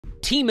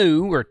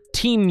Temu.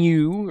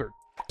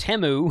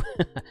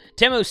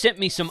 Temu sent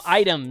me some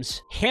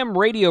items, ham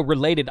radio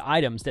related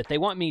items that they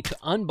want me to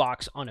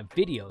unbox on a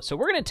video. So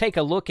we're going to take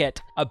a look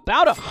at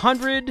about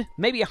 $100,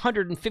 maybe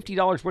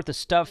 $150 worth of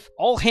stuff,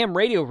 all ham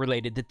radio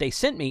related that they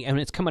sent me, and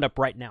it's coming up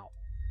right now.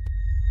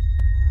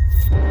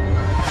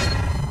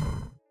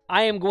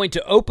 I am going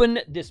to open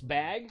this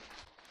bag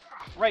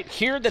right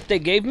here that they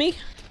gave me.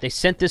 They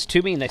sent this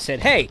to me and they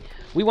said, hey,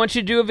 we want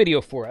you to do a video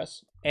for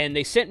us. And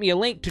they sent me a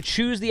link to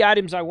choose the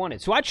items I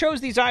wanted. So I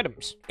chose these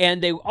items.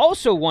 And they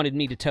also wanted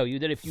me to tell you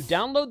that if you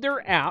download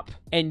their app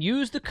and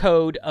use the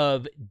code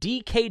of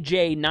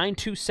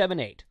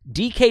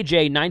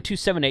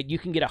DKJ9278, you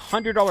can get a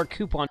 $100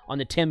 coupon on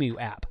the Temu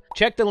app.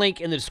 Check the link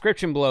in the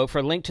description below for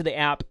a link to the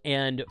app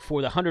and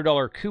for the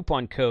 $100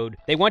 coupon code.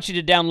 They want you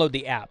to download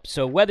the app.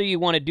 So whether you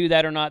want to do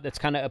that or not, that's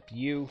kind of up to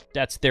you.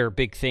 That's their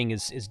big thing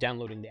is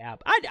downloading the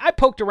app. I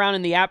poked around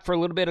in the app for a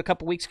little bit a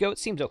couple weeks ago. It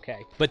seems okay.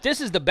 But this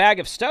is the bag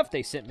of stuff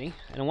they sent me,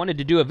 and I wanted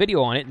to do a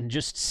video on it and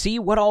just see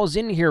what all is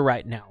in here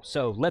right now.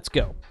 So let's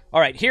go. All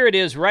right, here it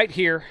is right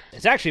here.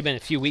 It's actually been a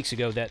few weeks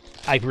ago that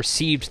I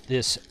received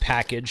this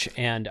package,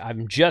 and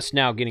I'm just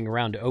now getting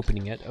around to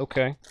opening it.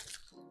 Okay.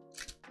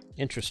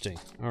 Interesting.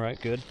 All right,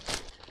 good.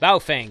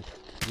 Baofeng.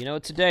 You know,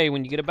 it's a day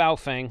when you get a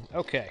Baofeng.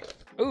 Okay.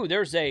 Ooh,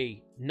 there's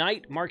a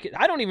night market.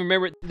 I don't even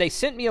remember. They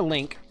sent me a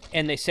link,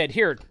 and they said,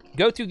 here,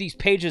 go through these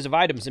pages of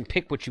items and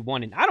pick what you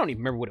wanted. I don't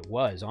even remember what it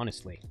was,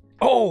 honestly.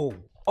 Oh,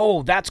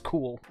 that's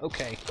cool.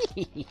 Okay.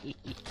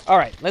 All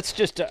right, let's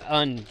just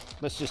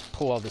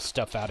pull all this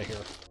stuff out of here.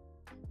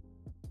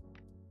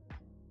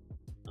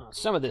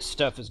 Some of this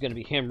stuff is going to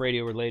be ham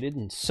radio related,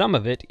 and some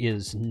of it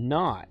is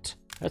not.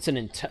 That's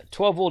an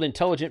 12-volt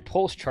intelligent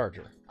pulse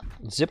charger.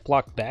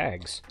 Ziploc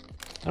bags.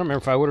 I don't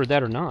remember if I ordered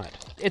that or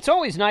not. It's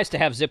always nice to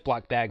have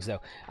Ziploc bags,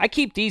 though. I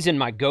keep these in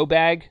my go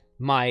bag,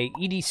 my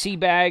EDC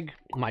bag,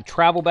 my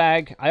travel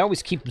bag. I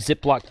always keep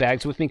Ziploc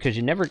bags with me because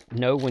you never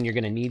know when you're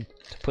going to need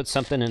to put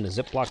something in a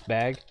Ziploc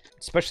bag,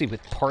 especially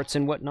with parts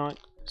and whatnot.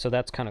 So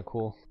that's kind of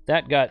cool.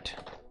 That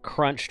got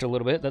crunched a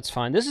little bit. That's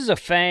fine. This is a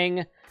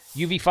Fang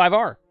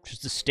UV5R.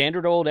 Just the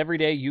standard old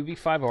everyday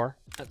UV5R.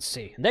 Let's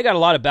see. They got a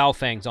lot of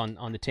Baofangs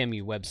on the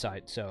Temu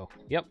website. So,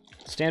 yep,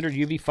 standard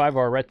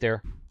UV5R right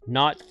there.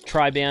 Not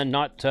tri-band,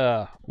 not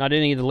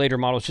any of the later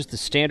models, just the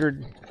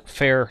standard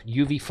fair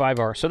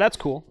UV5R. So that's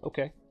cool.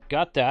 Okay,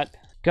 got that.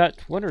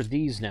 What are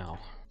these now?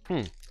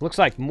 Looks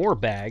like more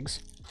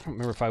bags. I don't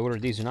remember if I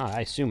ordered these or not.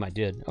 I assume I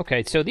did.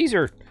 Okay, so these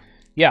are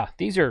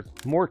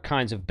more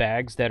kinds of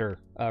bags that are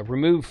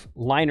remove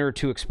liner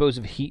to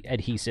explosive heat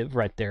adhesive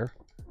right there.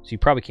 So you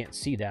probably can't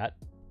see that.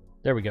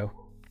 There we go,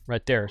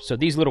 right there. So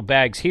these little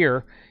bags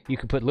here, you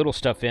can put little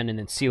stuff in and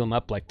then seal them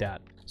up like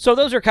that. So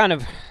those are kind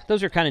of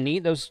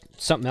neat. Those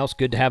something else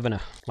good to have in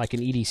like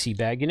an EDC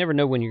bag. You never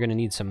know when you're going to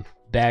need some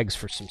bags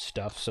for some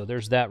stuff. So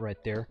there's that right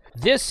there.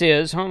 This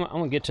is, I'm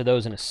going to get to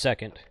those in a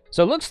second.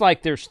 So it looks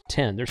like there's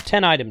 10. There's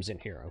 10 items in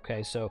here,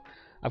 okay? So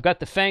I've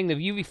got the Fang, the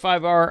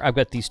UV5R. I've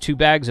got these 2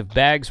 bags of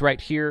bags right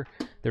here.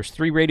 There's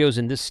 3 radios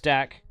in this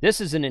stack. This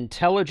is an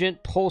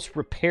intelligent pulse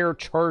repair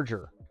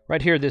charger.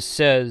 Right here, this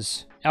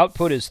says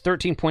output is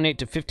 13.8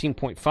 to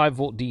 15.5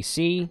 volt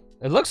DC.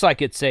 It looks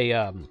like it's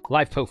a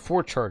LiFePo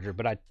 4 charger,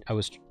 but I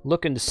was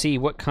looking to see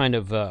what kind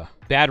of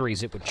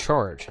batteries it would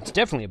charge. It's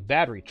definitely a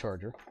battery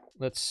charger.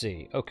 Let's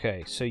see.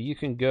 Okay, so you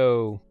can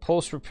go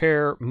pulse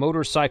repair,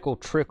 motorcycle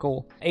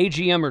trickle,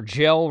 AGM or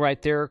gel right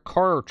there,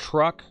 car or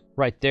truck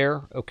right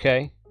there.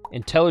 Okay,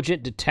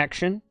 intelligent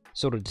detection,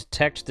 so to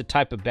detect the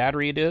type of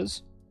battery it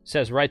is.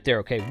 Says right there,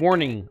 okay,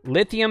 warning,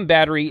 lithium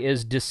battery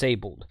is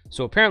disabled.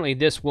 So apparently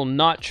this will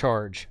not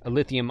charge a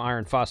lithium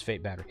iron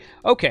phosphate battery.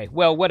 Okay,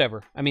 well,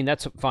 whatever. I mean,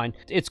 that's fine.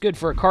 It's good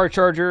for a car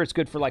charger. It's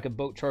good for like a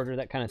boat charger,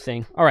 that kind of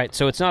thing. All right,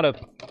 so it's not a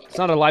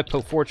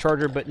LiFePo 4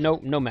 charger, but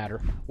no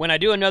matter. When I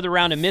do another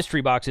round of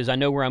mystery boxes, I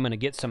know where I'm going to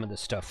get some of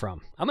this stuff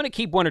from. I'm going to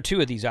keep 1 or 2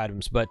 of these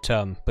items, but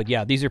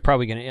yeah, these are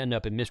probably going to end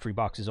up in mystery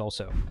boxes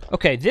also.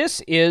 Okay,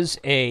 this is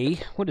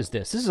what is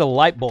this? This is a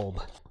light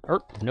bulb.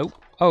 Nope.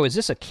 Oh, is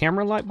this a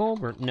camera light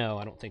bulb? Or no,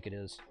 I don't think it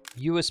is.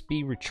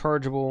 USB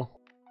rechargeable.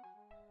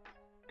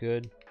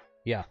 Good.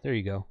 Yeah, there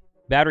you go.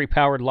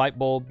 Battery-powered light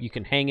bulb. You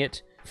can hang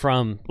it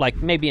from, like,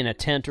 maybe in a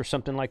tent or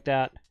something like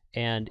that.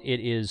 And it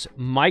is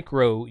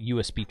micro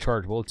USB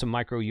chargeable. It's a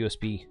micro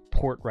USB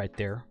port right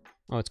there.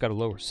 Oh, it's got a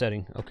lower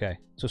setting. Okay.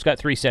 So it's got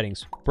 3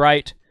 settings.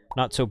 Bright,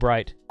 not so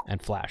bright, and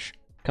flash.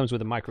 Comes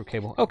with a micro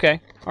cable. Okay.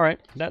 All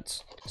right.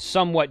 That's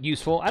somewhat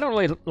useful. I don't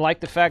really like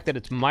the fact that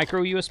it's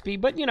micro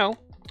USB, but, you know,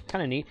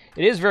 kind of neat.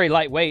 It is very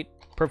lightweight,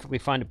 perfectly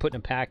fine to put in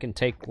a pack and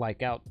take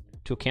like out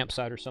to a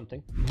campsite or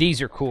something.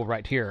 These are cool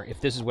right here, if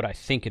this is what I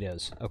think it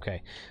is.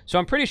 Okay, so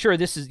I'm pretty sure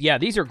this is, yeah,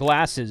 these are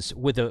glasses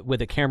with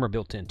a camera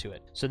built into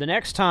it. So the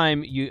next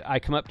time I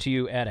come up to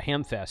you at a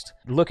ham fest,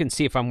 look and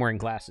see if I'm wearing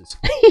glasses.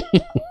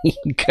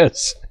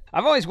 Because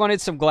I've always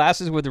wanted some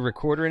glasses with a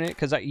recorder in it,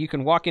 because you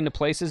can walk into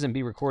places and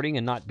be recording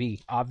and not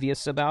be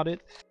obvious about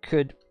it.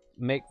 Could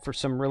make for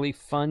some really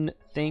fun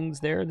things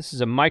there. This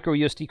is a micro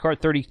SD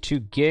card, 32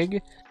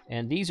 gig,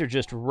 and these are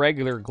just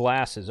regular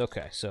glasses.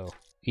 Okay, so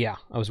Yeah,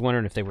 I was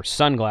wondering if they were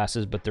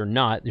sunglasses, but they're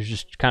not. There's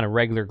just kind of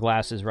regular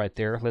glasses right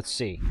there. Let's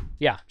see.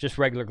 Yeah, just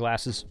regular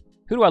glasses.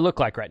 Who do I look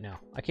like right now?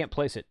 I can't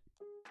place it.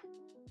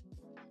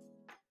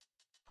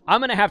 I'm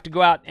going to have to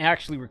go out and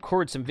actually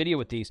record some video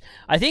with these.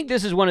 I think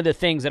this is one of the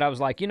things that I was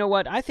like, you know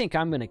what? I think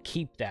I'm going to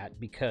keep that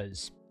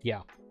because,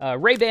 yeah.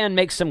 Ray-Ban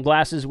makes some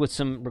glasses with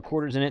some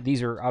recorders in it.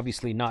 These are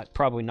obviously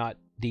probably not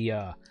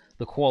the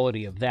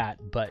quality of that,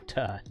 but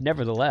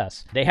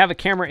nevertheless, they have a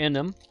camera in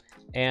them.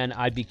 And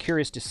I'd be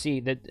curious to see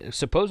that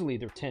supposedly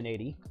they're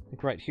 1080.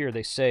 Right here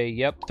they say,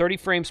 yep, 30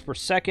 frames per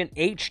second,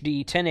 HD,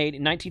 1080,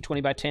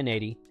 1920 by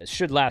 1080. It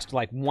should last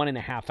like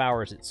 1.5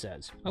 hours, it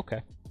says. Okay,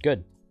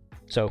 good.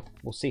 So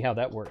we'll see how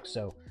that works.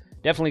 So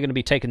definitely going to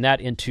be taking that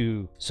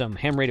into some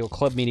ham radio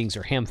club meetings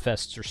or ham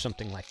fests or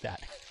something like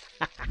that.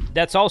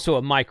 That's also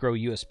a micro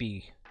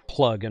USB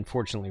plug,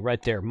 unfortunately,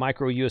 right there.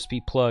 Micro USB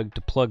plug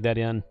to plug that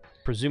in.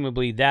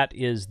 Presumably that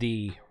is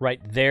the right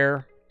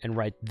there and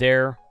right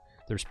there.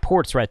 There's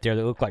ports right there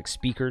that look like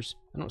speakers.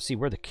 I don't see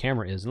where the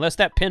camera is. Unless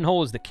that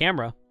pinhole is the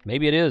camera.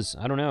 Maybe it is.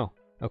 I don't know.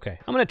 Okay,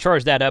 I'm going to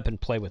charge that up and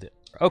play with it.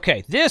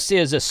 Okay, this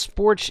is a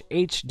Sports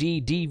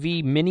HD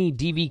DV Mini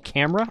DV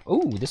camera.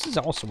 Oh, this is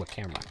also a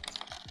camera.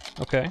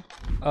 Okay.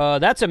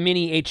 That's a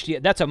mini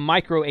HD. That's a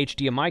micro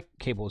HDMI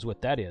cable is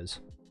what that is.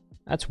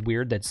 That's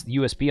weird. That's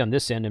USB on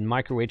this end and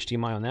micro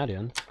HDMI on that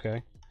end.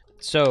 Okay.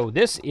 So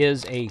this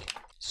is a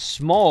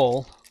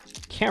small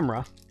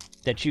camera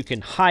that you can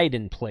hide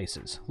in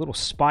places. A little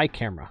spy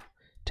camera.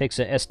 Takes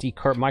a SD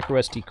card, micro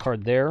SD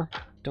card there.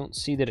 Don't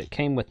see that it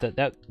came with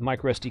that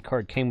micro SD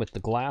card came with the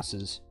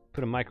glasses.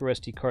 Put a micro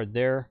SD card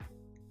there.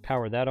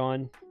 Power that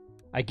on.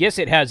 I guess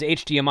it has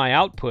HDMI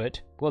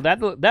output. Well,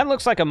 that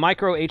looks like a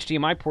micro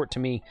HDMI port to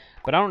me,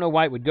 but I don't know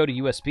why it would go to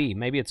USB.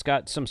 Maybe it's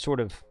got some sort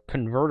of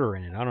converter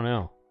in it. I don't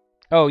know.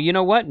 Oh, you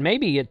know what?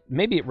 Maybe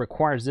it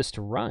requires this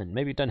to run.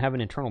 Maybe it doesn't have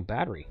an internal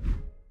battery.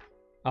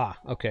 Ah,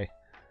 okay.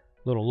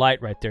 Little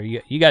light right there.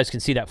 You guys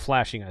can see that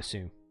flashing, I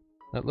assume.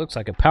 That looks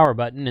like a power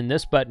button, and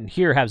this button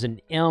here has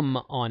an M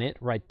on it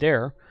right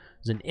there.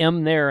 There's an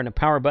M there and a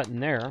power button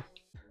there.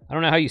 I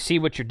don't know how you see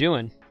what you're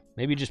doing.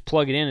 Maybe you just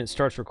plug it in and it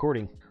starts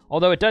recording.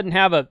 Although it doesn't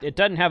have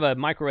a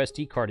micro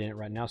SD card in it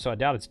right now, so I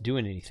doubt it's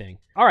doing anything.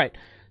 All right,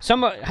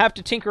 some have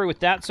to tinker with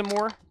that some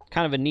more.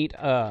 Kind of a neat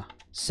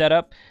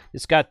setup.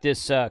 It's got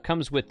this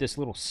comes with this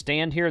little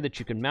stand here that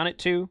you can mount it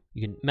to.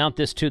 You can mount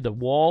this to the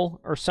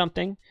wall or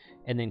something,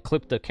 and then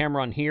clip the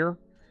camera on here,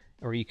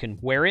 or you can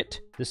wear it.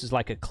 This is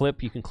like a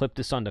clip. You can clip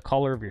this on the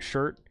collar of your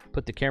shirt,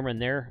 put the camera in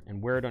there,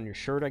 and wear it on your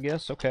shirt, I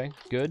guess. Okay,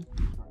 good.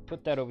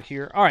 Put that over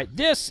here. All right,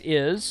 this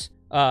says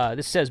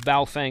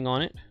Baofeng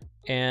on it,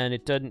 and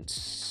it doesn't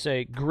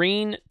say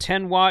green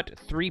 10-watt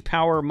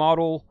 3-power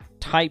model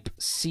Type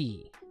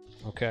C.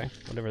 Okay,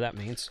 whatever that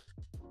means.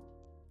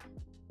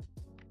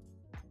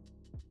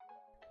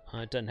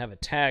 It doesn't have a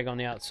tag on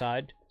the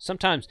outside.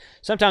 Sometimes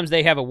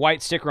they have a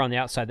white sticker on the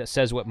outside that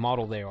says what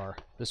model they are.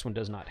 This one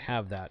does not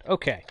have that.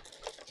 Okay,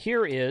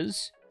 here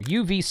is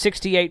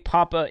UV68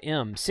 Papa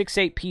M,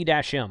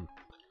 68P-M.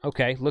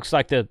 Okay, looks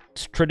like the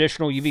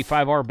traditional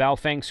UV5R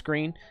Baofeng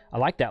screen. I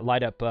like that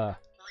light up.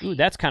 Ooh,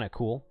 that's kind of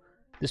cool.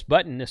 This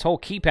button, this whole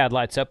keypad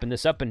lights up, and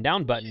this up and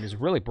down button is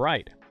really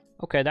bright.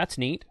 Okay, that's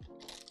neat.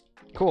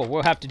 Cool.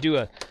 We'll have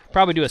to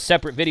probably do a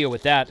separate video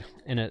with that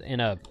in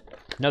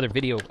another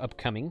video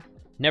upcoming.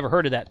 Never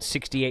heard of that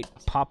 68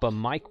 Papa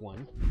mic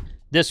one.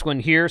 This one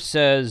here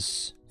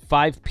says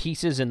 5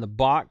 pieces in the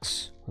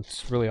box.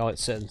 That's really all it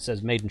says. It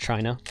says made in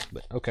China,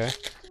 but okay.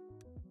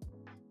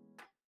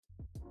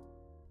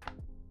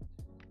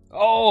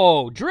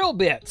 Oh, drill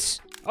bits.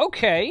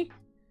 Okay.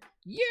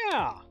 Yeah.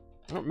 I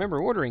don't remember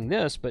ordering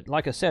this, but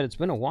like I said, it's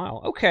been a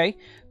while. Okay,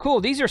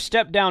 cool. These are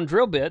step-down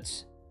drill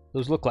bits.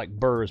 Those look like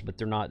burrs, but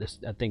they're not.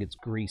 I think it's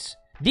grease.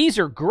 These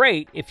are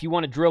great if you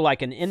want to drill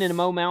like an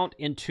NMO mount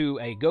into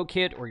a Go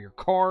Kit or your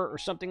car or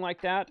something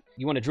like that.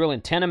 You want to drill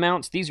antenna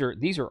mounts. These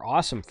are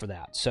awesome for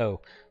that.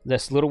 So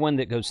this little one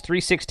that goes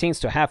 3/16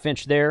 to 1/2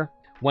 inch there,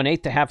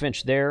 1/8 to 1/2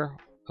 inch there,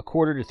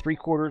 1/4 to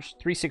 3/4,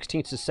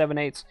 3/16 to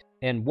 7/8,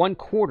 and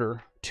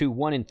 1/4 to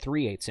 1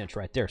 3/8 inch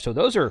right there. So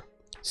those are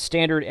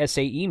standard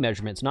SAE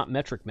measurements, not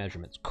metric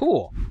measurements.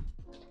 Cool.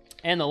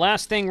 And the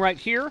last thing right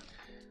here,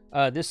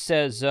 this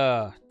says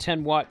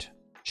 10-watt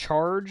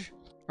charge.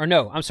 Or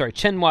no, I'm sorry,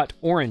 10-watt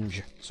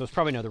orange. So it's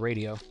probably another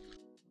radio.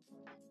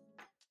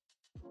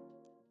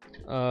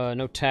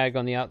 No tag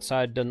on the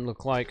outside, doesn't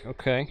look like.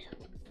 Okay.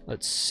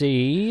 Let's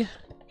see.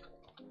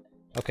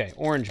 Okay,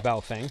 orange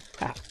Baofeng.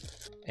 Ah.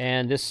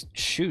 And this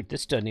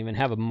doesn't even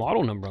have a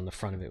model number on the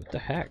front of it. What the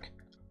heck?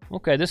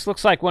 Okay, this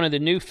looks like one of the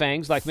new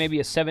Fangs, like maybe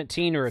a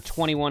 17 or a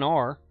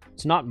 21R.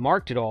 It's not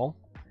marked at all.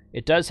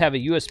 It does have a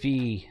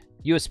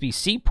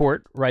USB-C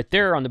port right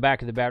there on the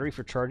back of the battery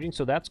for charging,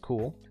 so that's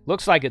cool.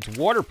 Looks like it's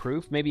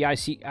waterproof, maybe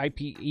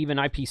even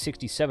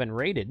IP67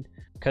 rated,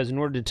 because in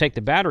order to take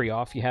the battery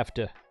off, you have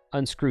to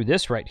unscrew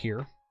this right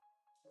here.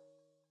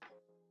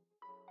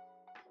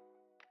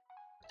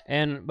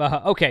 And,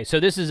 okay, so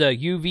this is a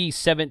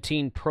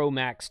UV17 Pro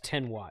Max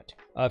 10 watt.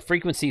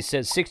 Frequency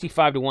says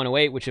 65 to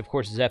 108, which of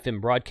course is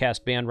FM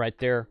broadcast band right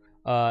there.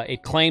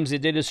 It claims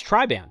that it is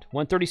tri-band,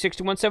 136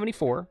 to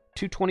 174,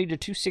 220 to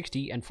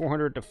 260, and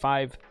 400 to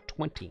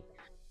 520.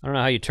 I don't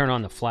know how you turn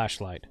on the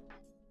flashlight.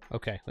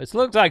 Okay, it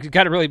looks like it's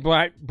got a really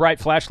bright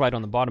flashlight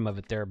on the bottom of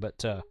it there,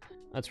 but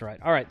that's right.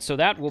 All right, so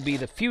that will be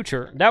the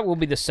future. That will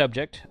be the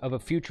subject of a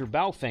future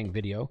Baofeng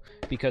video,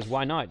 because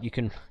why not? You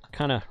can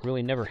kind of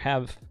really never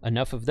have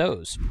enough of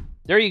those.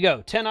 There you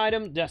go. 10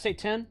 items. Did I say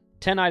 10?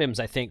 10 items,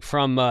 I think,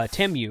 from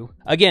Temu.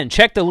 Again,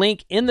 check the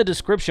link in the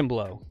description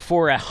below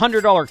for a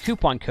 $100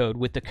 coupon code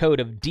with the code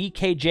of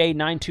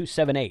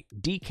DKJ9278.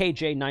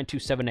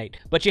 DKJ9278.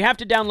 But you have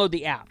to download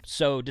the app.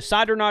 So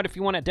decide or not if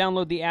you want to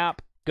download the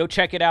app. Go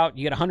check it out.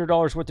 You get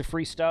 $100 worth of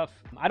free stuff.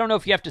 I don't know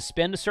if you have to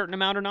spend a certain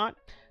amount or not.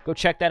 Go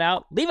check that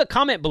out. Leave a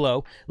comment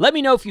below. Let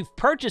me know if you've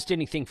purchased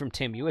anything from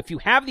Temu, if you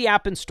have the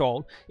app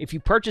installed, if you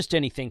purchased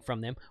anything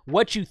from them,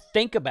 what you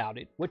think about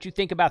it, what you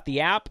think about the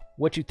app,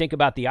 what you think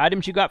about the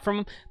items you got from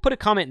them. Put a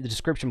comment in the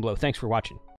description below. Thanks for watching.